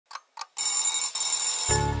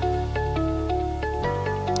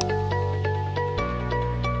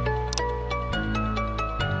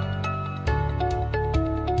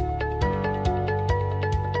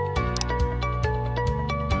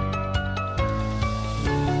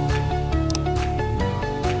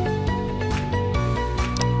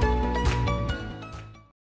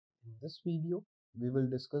video, we will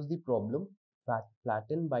discuss the problem that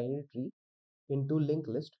flatten binary tree into linked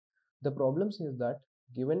list. The problem says that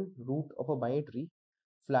given root of a binary tree,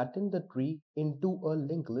 flatten the tree into a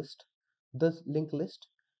linked list. The linked list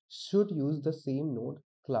should use the same node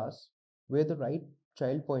class where the right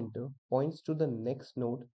child pointer points to the next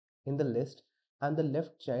node in the list and the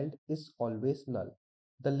left child is always null.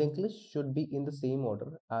 The linked list should be in the same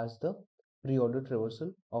order as the pre-order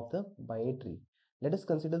traversal of the binary tree. Let us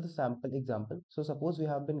consider the sample example. So suppose we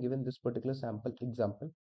have been given this particular sample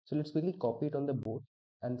example. So let's quickly copy it on the board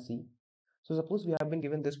and see. So suppose we have been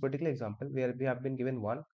given this particular example where we have been given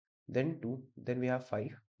 1, then 2, then we have 5,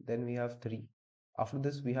 then we have 3. After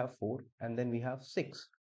this we have 4 and then we have 6.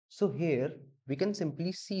 So here we can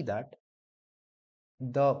simply see that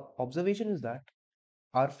the observation is that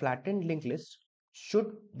our flattened linked list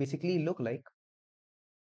should basically look like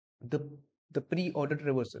the the pre-ordered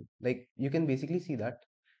reversal. Like you can basically see that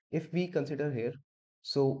if we consider here,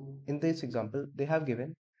 so in this example they have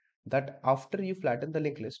given that after you flatten the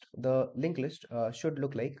linked list should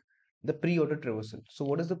look like the pre-ordered reversal. So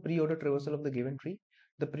what is the pre-ordered reversal of the given tree?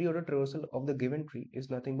 The pre-ordered reversal of the given tree is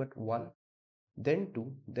nothing but 1, then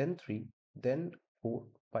 2, then 3, then 4,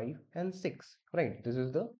 5, and 6. Right, this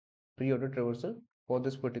is the pre-ordered traversal for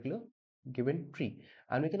this particular given tree.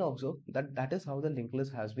 And we can observe that that is how the linked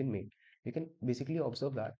list has been made. You can basically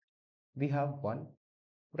observe that we have 1,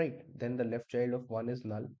 right? Then the left child of 1 is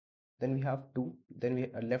null. Then we have 2. Then we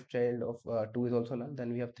left child of 2 is also null.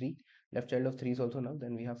 Then we have 3. Left child of 3 is also null.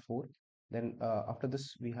 Then we have 4. Then after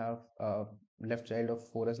this we have left child of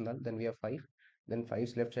 4 is null. Then we have 5. Then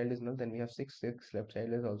 5's left child is null. Then we have 6. 6 left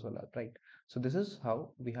child is also null, right? So this is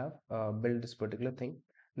how we have built this particular thing.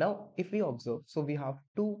 Now, if we observe, so we have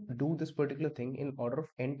to do this particular thing in order of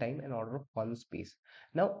n time and order of 1 space.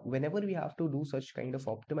 Now, whenever we have to do such kind of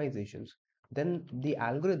optimizations, then the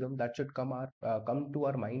algorithm that should come to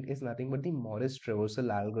our mind is nothing but the Morris traversal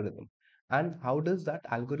algorithm. And how does that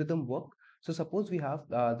algorithm work? So suppose we have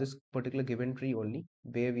this particular given tree only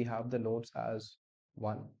where we have the nodes as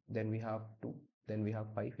 1, then we have 2, then we have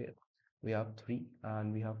 5 here, we have 3,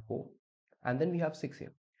 and we have 4, and then we have 6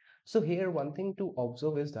 here. So here one thing to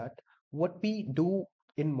observe is that what we do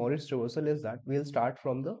in Morris traversal is that we'll start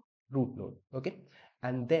from the root node, okay?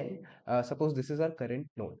 And then suppose this is our current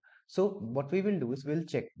node. So what we will do is we'll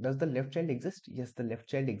check, does the left child exist? Yes, the left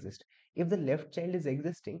child exists. If the left child is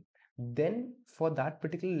existing, then for that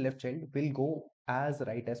particular left child, we'll go as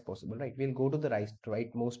right as possible, right? We'll go to the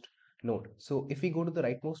rightmost node. So if we go to the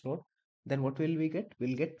rightmost node, then what will we get?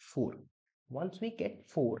 We'll get 4. Once we get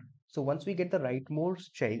 4, so once we get the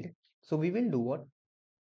rightmost child, so we will do what?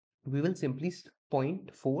 We will simply point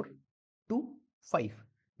 4 to 5.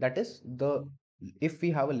 That is the, if we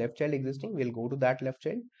have a left child existing, we'll go to that left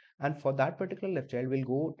child, and for that particular left child we'll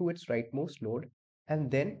go to its rightmost node, and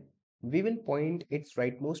then we will point its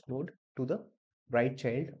rightmost node to the right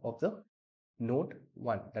child of the node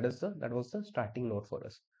 1. That was the starting node for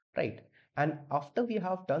us, right? And after we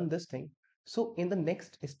have done this thing, so in the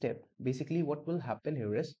next step, basically what will happen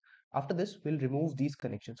here is, after this we'll remove these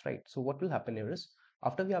connections, right? So what will happen here is,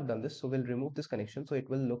 after we have done this, so we'll remove this connection, so it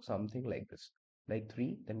will look something like this, like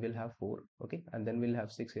 3, then we'll have 4, okay, and then we'll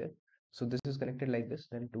have 6 here. So this is connected like this,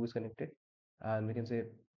 then 2 is connected, and we can say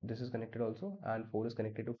this is connected also, and 4 is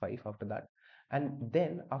connected to 5 after that. And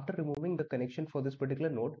then after removing the connection for this particular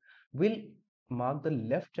node, we'll mark the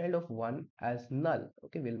left child of 1 as null.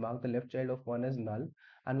 Okay, we'll mark the left child of 1 as null,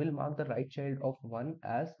 and we'll mark the right child of 1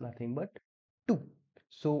 as nothing but 2.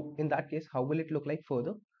 So in that case, how will it look like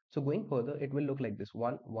further? So going further, it will look like this: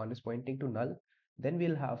 1 is pointing to null, then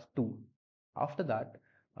we'll have 2. After that,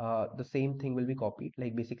 the same thing will be copied,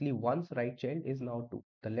 like basically one's right child is now 2,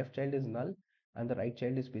 the left child is null, and the right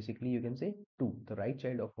child is basically, you can say, 2. The right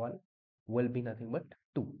child of 1 will be nothing but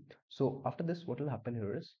 2. So after this, what will happen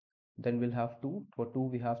here is, then we'll have 2. For 2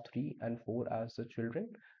 we have 3 and 4 as the children,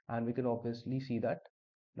 and we can obviously see that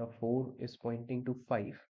now 4 is pointing to 5,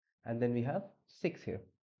 and then we have 6 here,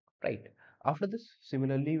 right? After this,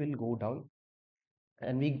 similarly we'll go down,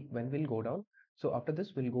 and when we'll go down, so after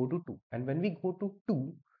this we'll go to 2, and when we go to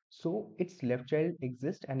 2, so its left child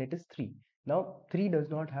exists and it is 3. Now 3 does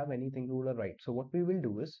not have anything to the right, so what we will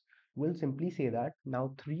do is we'll simply say that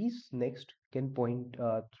now 3's next can point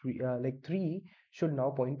 3 should now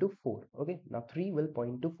point to 4. Okay, now 3 will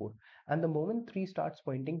point to 4, and the moment 3 starts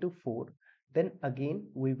pointing to 4, then again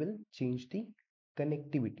we will change the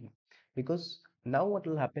connectivity, because now what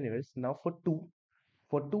will happen is, now for 2,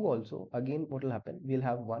 also again what will happen, we'll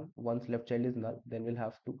have 1, one's left child is null, then we'll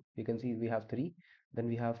have 2, you can see we have 3, then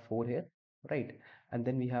we have 4 here, right? And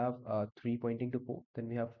then we have 3 pointing to 4, then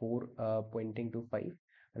we have 4 pointing to 5,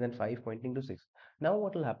 and then 5 pointing to 6. Now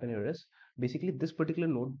what will happen here is basically this particular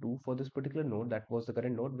node 2, for this particular node that was the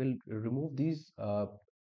current node, will remove these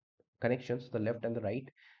connections, the left and the right,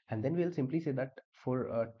 and then we'll simply say that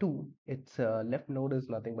for 2, its left node is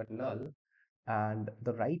nothing but null, and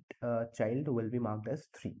the right child will be marked as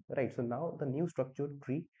 3, right? So now the new structured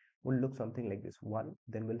tree will look something like this: 1,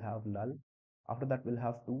 then we'll have null, after that we'll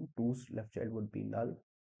have 2, two's left child would be null,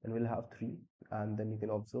 then we'll have 3, and then you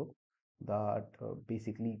can observe that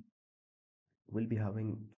basically we'll be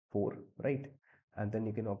having 4, right? And then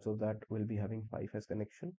you can observe that we'll be having 5 as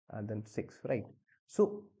connection, and then 6, right?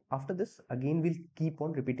 So after this, again we'll keep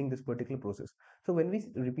on repeating this particular process. So when we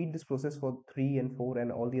repeat this process for 3 and 4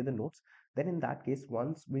 and all the other nodes, then in that case,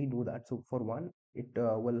 once we do that, so for 1 it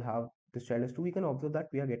will have this child as 2, we can observe that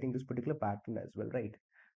we are getting this particular pattern as well, right?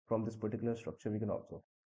 From this particular structure we can observe.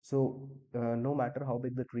 So no matter how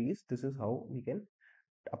big the tree is, this is how we can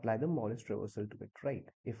apply the Morris reversal to it, right?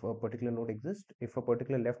 If a particular node exists, if a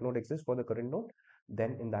particular left node exists for the current node,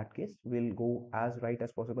 then in that case we'll go as right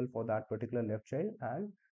as possible for that particular left child,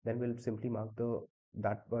 and then we'll simply mark the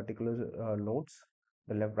that particular nodes,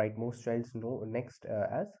 the left rightmost child's no next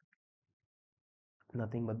as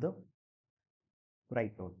nothing but the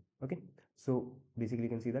right node. Okay, so basically you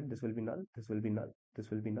can see that this will be null, this will be null, this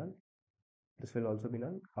will be null, this will also be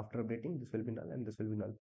null. After updating, this will be null and this will be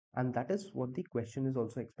null. And that is what the question is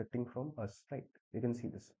also expecting from us, right? You can see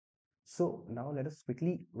this. So now let us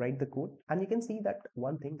quickly write the code, and you can see that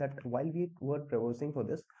one thing, that while we were traversing for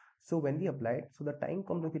this, so when we apply it, so the time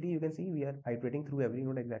complexity, you can see we are iterating through every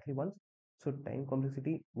node exactly once. So time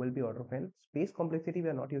complexity will be order of n. Space complexity, we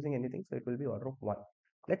are not using anything, so it will be order of 1.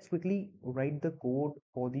 Let's quickly write the code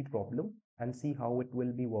for the problem and see how it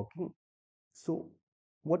will be working. So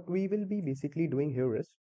what we will be basically doing here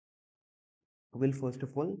is, we'll first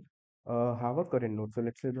of all have a current node. So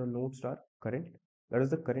let's say the nodes are current. That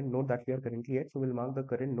is the current node that we are currently at. So we'll mark the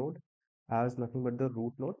current node as nothing but the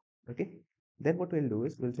root node. Okay. Then what we'll do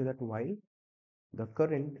is we'll say that while the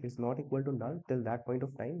current is not equal to null, till that point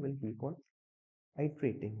of time we'll keep on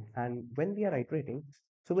iterating. And when we are iterating,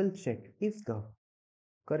 so we'll check if the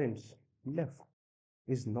currents left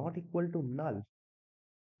is not equal to null.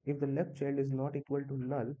 If the left child is not equal to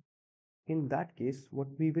null, in that case, what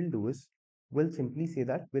we will do is we'll simply say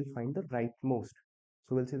that we'll find the rightmost.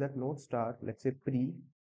 So we'll say that node star, let's say pre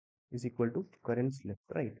is equal to currents left,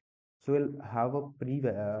 right? So we'll have a pre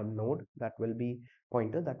node that will be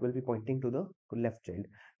pointer that will be pointing to the left child.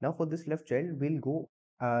 Now for this left child, we'll go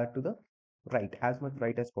to the right, as much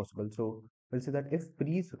right as possible. So we'll say that if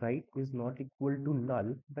pre's right is not equal to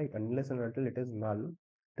null, right, unless and until it is null,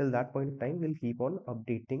 till that point in time we'll keep on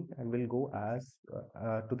updating and we'll go as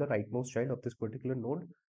to the rightmost child of this particular node,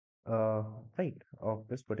 uh, right, of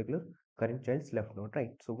this particular current child's left node, right?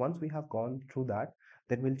 So once we have gone through that,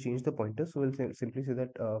 then we'll change the pointer. So we'll simply say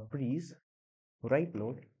that pre's right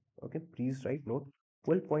node, okay, pre's right node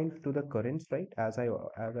will point to the currents, right? As I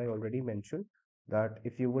already mentioned, that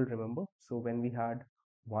if you will remember, so when we had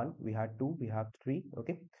 1, we had 2, we have 3,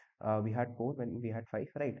 okay, we had 4, when we had 5,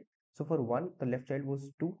 right? So for 1, the left child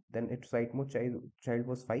was 2, then its rightmost child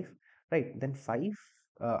was 5, right? Then 5,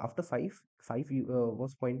 after 5, 5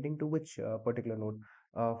 was pointing to which particular node?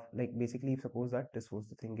 Like basically, suppose that this was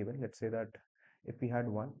the thing given. Let's say that if we had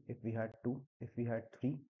 1, if we had 2, if we had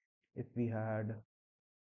 3, if we had,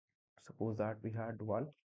 suppose that we had 1,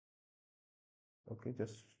 okay,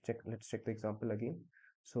 just check, let's check the example again.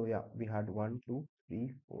 So yeah, we had 1, 2, 3,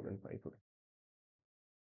 4 and 5. Okay.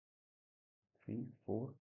 3, 4,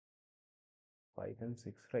 5 and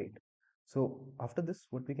 6, right? So after this,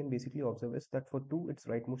 what we can basically observe is that for 2, its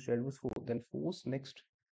rightmost child was 4, then 4's next,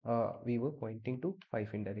 we were pointing to 5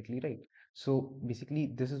 indirectly, right? So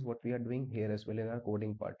basically this is what we are doing here as well in our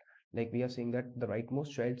coding part. Like we are saying that the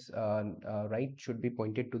rightmost child's right should be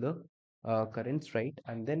pointed to the currents right,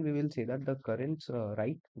 and then we will say that the currents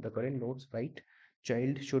right, the current node's right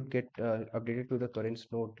child should get updated to the currents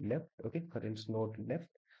node left. Okay, currents node left,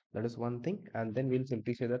 that is one thing. And then we'll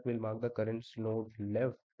simply say that we'll mark the current node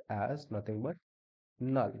left as nothing but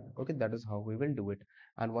null. Okay, that is how we will do it.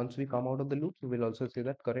 And once we come out of the loop, we will also say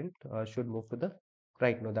that current should move to the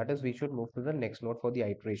right node. That is, we should move to the next node for the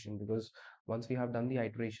iteration, because once we have done the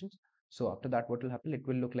iterations, so after that what will happen, it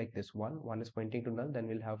will look like this: 1 is pointing to null, then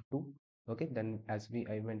we'll have 2, okay, then as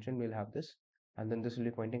I mentioned, we'll have this, and then this will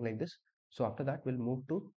be pointing like this. So after that we'll move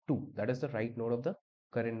to 2, that is the right node of the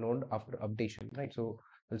current node after updation, right? So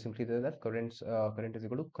we'll simply say that current is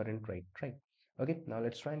equal to current right. Okay, now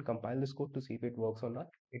let's try and compile this code to see if it works or not.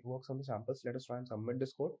 It works on the samples. Let us try and submit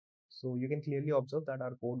this code. So you can clearly observe that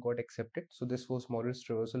our code got accepted. So this was Morris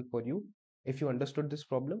reversal for you. If you understood this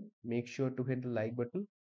problem, make sure to hit the like button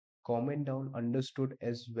comment down understood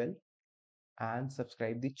as well, and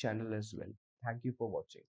subscribe the channel as well. Thank you for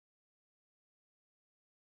watching.